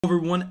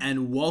Everyone,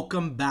 and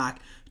welcome back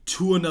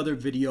to another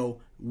video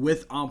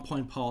with On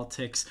Point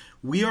Politics.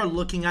 We are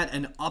looking at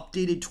an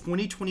updated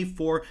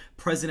 2024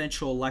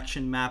 presidential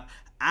election map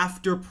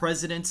after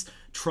President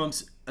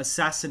Trump's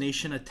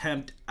assassination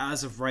attempt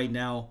as of right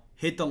now.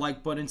 Hit the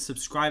like button,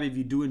 subscribe if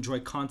you do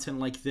enjoy content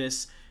like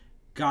this.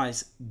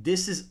 Guys,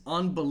 this is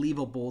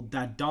unbelievable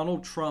that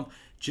Donald Trump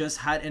just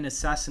had an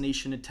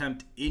assassination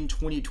attempt in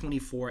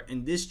 2024,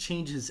 and this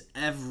changes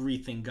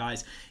everything,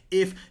 guys.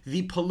 If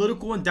the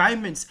political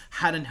indictments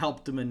hadn't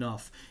helped him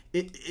enough,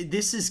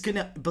 this is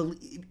gonna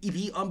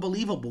be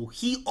unbelievable.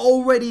 He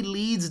already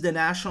leads the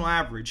national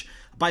average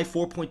by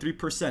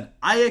 4.3%.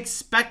 I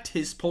expect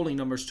his polling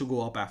numbers to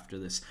go up after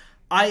this.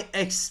 I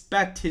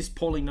expect his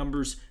polling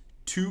numbers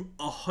to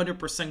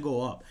 100% go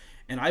up.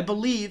 And I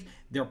believe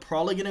they're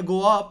probably going to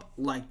go up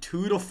like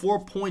 2 to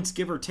 4 points,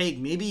 give or take,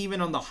 maybe even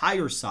on the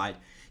higher side.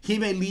 He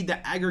may lead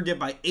the aggregate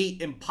by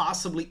 8 and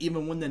possibly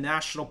even win the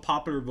national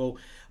popular vote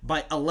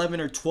by 11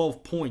 or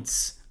 12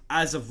 points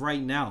as of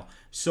right now.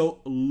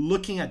 So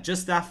looking at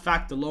just that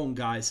fact alone,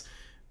 guys,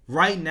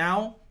 right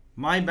now,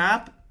 my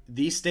map,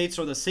 these states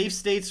are the safe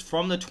states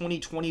from the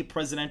 2020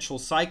 presidential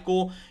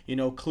cycle.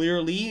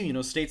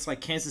 Clearly, states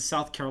like Kansas,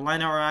 South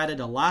Carolina are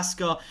added.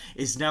 Alaska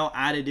is now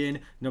added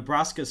in.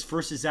 Nebraska's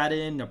first is added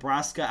in.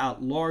 Nebraska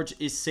at large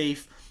is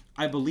safe.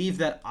 I believe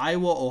that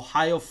Iowa,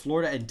 Ohio,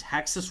 Florida, and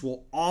Texas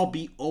will all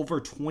be over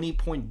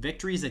 20-point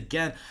victories.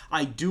 Again,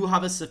 I do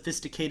have a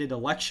sophisticated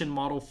election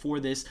model for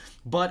this,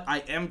 but I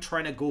am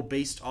trying to go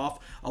based off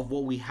of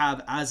what we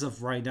have as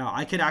of right now.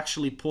 I could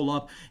actually pull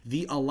up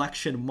the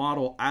election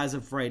model as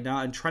of right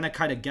now and trying to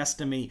kind of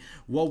guesstimate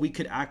what we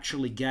could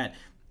actually get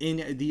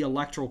in the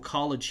electoral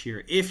college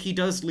here. If he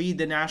does lead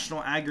the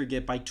national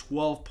aggregate by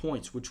 12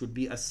 points, which would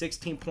be a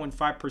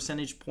 16.5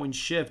 percentage point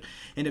shift,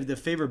 and if the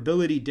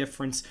favorability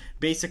difference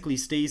basically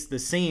stays the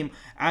same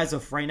as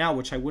of right now,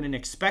 which I wouldn't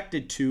expect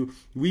it to,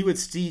 we would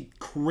see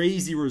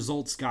crazy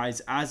results, guys,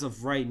 as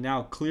of right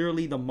now.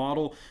 Clearly, the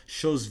model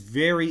shows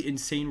very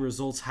insane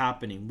results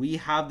happening. We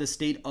have the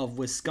state of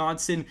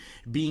Wisconsin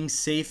being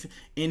safe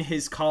in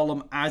his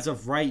column as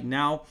of right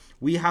now.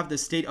 We have the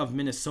state of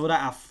Minnesota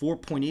at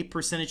 4.8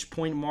 percentage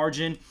point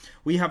margin.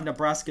 We have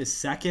Nebraska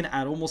second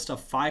at almost a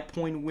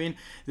 5-point win.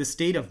 The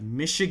state of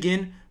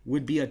Michigan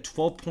would be a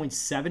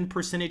 12.7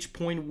 percentage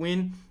point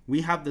win.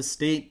 We have the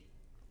state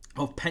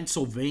of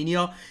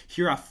Pennsylvania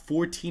here at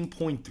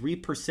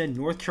 14.3%.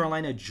 North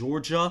Carolina,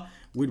 Georgia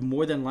would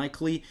more than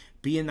likely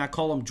be in that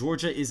column.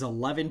 Georgia is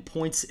 11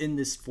 points in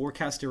this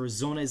forecast.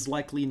 Arizona is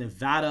likely.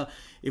 Nevada,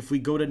 if we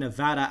go to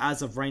Nevada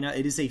as of right now,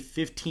 it is a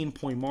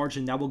 15-point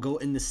margin that will go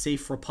in the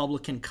safe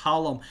Republican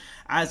column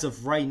as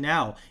of right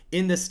now.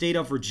 In the state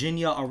of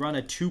Virginia, around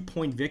a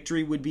 2-point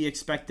victory would be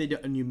expected.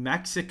 New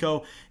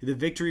Mexico, the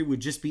victory would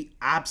just be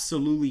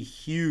absolutely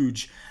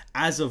huge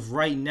as of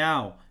right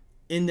now.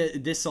 In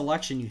this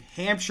election, New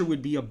Hampshire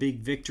would be a big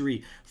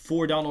victory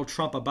for Donald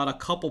Trump, about a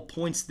couple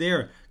points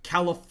there.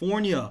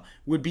 California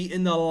would be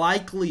in the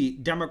likely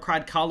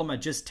Democrat column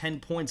at just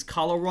 10 points.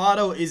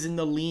 Colorado is in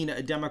the lean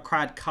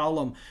Democrat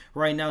column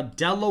right now.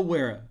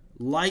 Delaware,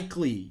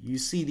 likely. You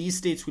see, these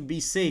states would be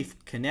safe.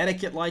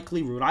 Connecticut,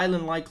 likely. Rhode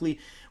Island, likely,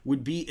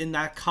 would be in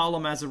that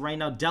column as of right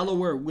now.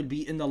 Delaware would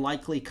be in the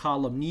likely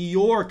column. New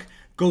York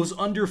goes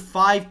under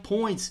 5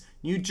 points.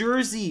 New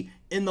Jersey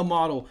in the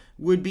model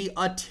would be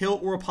a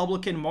tilt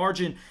Republican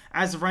margin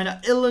as of right now.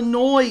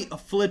 Illinois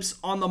flips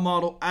on the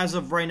model as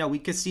of right now. We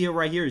can see it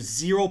right here,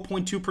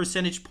 0.2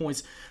 percentage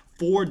points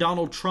for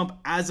Donald Trump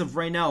as of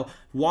right now.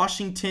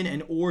 Washington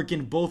and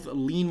Oregon, both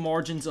lean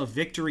margins of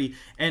victory,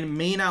 and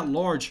Maine at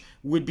large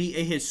would be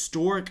a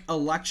historic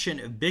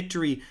election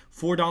victory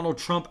for Donald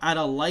Trump at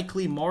a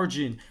likely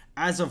margin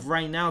as of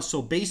right now.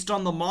 So based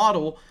on the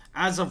model,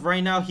 as of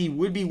right now, he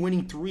would be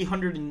winning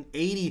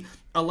 380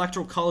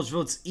 electoral college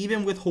votes,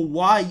 even with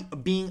Hawaii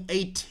being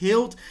a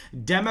tilt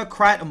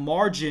Democrat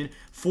margin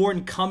for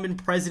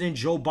incumbent President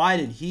Joe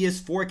Biden. He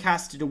is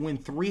forecasted to win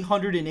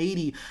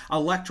 380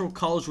 electoral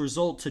college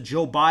results to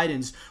Joe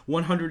Biden's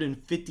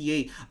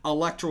 158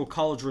 electoral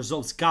college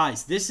results.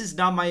 Guys, this is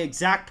not my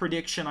exact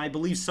prediction. I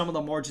believe some of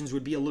the margins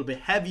would be a little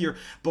bit heavier,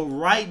 but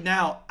right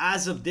now,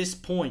 as of this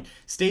point,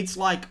 states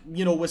like,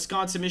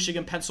 Wisconsin,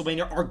 Michigan,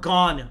 Pennsylvania are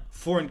gone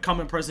for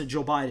incumbent President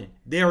Joe Biden.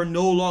 They are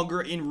no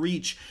longer in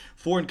reach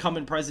for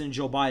incumbent President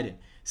Joe Biden.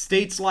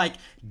 States like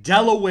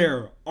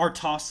Delaware are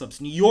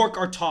toss-ups. New York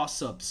are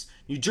toss-ups.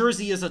 New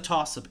Jersey is a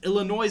toss-up.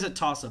 Illinois is a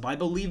toss-up. I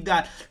believe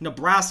that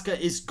Nebraska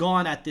is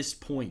gone at this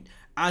point.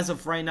 As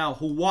of right now,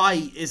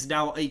 Hawaii is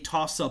now a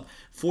toss-up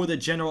for the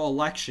general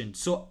election.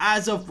 So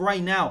as of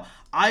right now,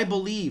 I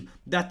believe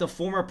that the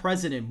former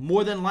president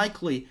more than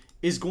likely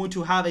is going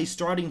to have a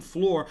starting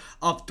floor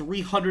of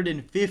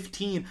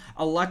 315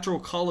 electoral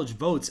college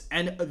votes,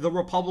 and the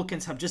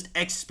Republicans have just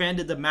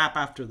expanded the map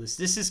after this.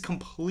 This is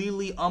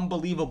completely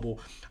unbelievable.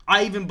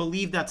 I even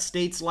believe that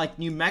states like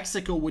New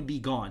Mexico would be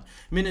gone.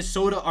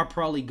 Minnesota are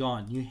probably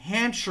gone. New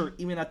Hampshire,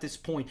 even at this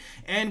point,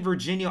 and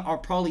Virginia are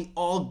probably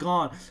all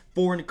gone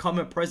for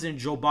incumbent President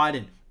Joe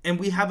Biden. And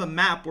we have a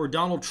map where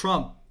Donald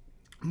Trump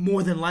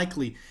more than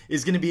likely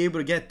is going to be able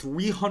to get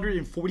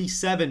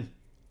 347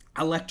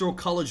 electoral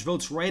college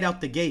votes right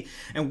out the gate.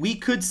 And we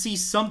could see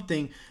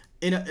something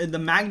in the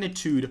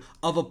magnitude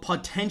of a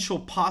potential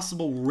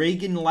possible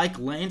Reagan-like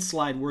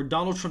landslide where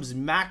Donald Trump's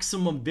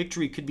maximum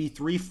victory could be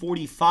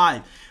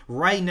 345.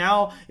 Right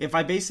now, if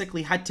I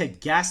basically had to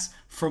guess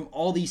from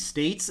all these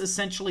states,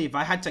 essentially, if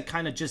I had to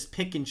kind of just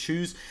pick and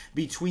choose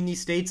between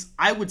these states,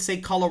 I would say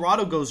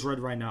Colorado goes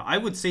red right now. I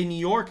would say New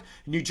York,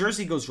 New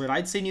Jersey goes red.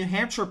 I'd say New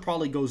Hampshire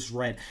probably goes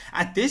red.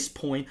 At this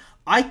point,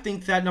 I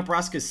think that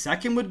Nebraska's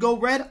second would go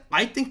red.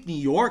 I think New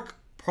York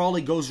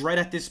probably goes red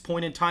at this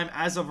point in time.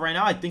 As of right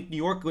now, I think New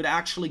York would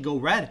actually go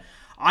red.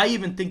 I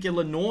even think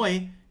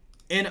Illinois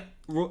and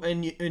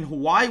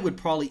Hawaii would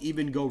probably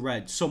even go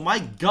red. So my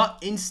gut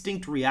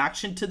instinct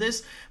reaction to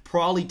this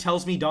probably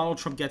tells me Donald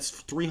Trump gets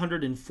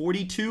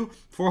 342,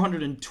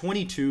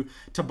 422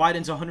 to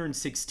Biden's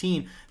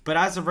 116. But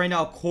as of right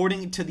now,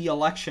 according to the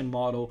election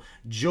model,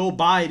 Joe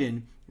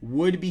Biden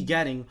would be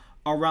getting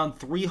around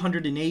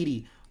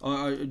 380.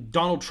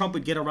 Donald Trump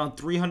would get around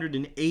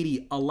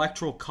 380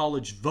 electoral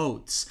college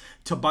votes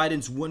to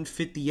Biden's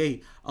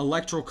 158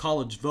 electoral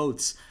college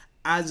votes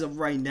as of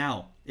right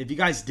now. If you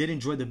guys did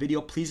enjoy the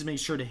video, please make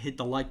sure to hit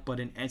the like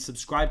button and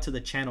subscribe to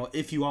the channel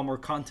if you want more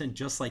content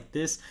just like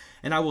this.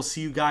 And I will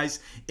see you guys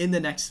in the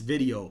next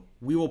video.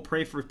 We will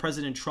pray for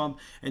President Trump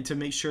and to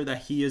make sure that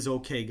he is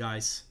okay,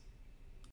 guys.